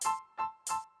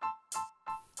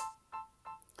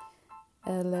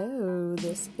Hello,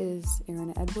 this is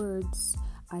Erin Edwards.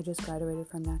 I just graduated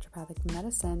from naturopathic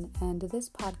medicine, and this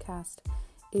podcast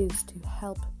is to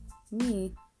help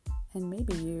me and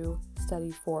maybe you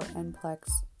study for NPLEX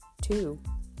 2.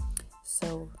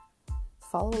 So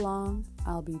follow along.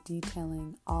 I'll be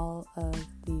detailing all of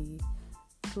the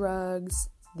drugs,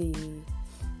 the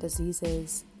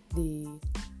diseases, the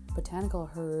botanical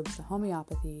herbs, the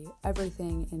homeopathy,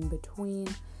 everything in between,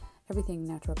 everything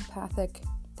naturopathic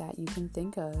that you can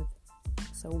think of.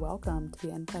 So welcome to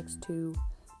the NPLEX 2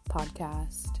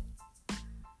 podcast.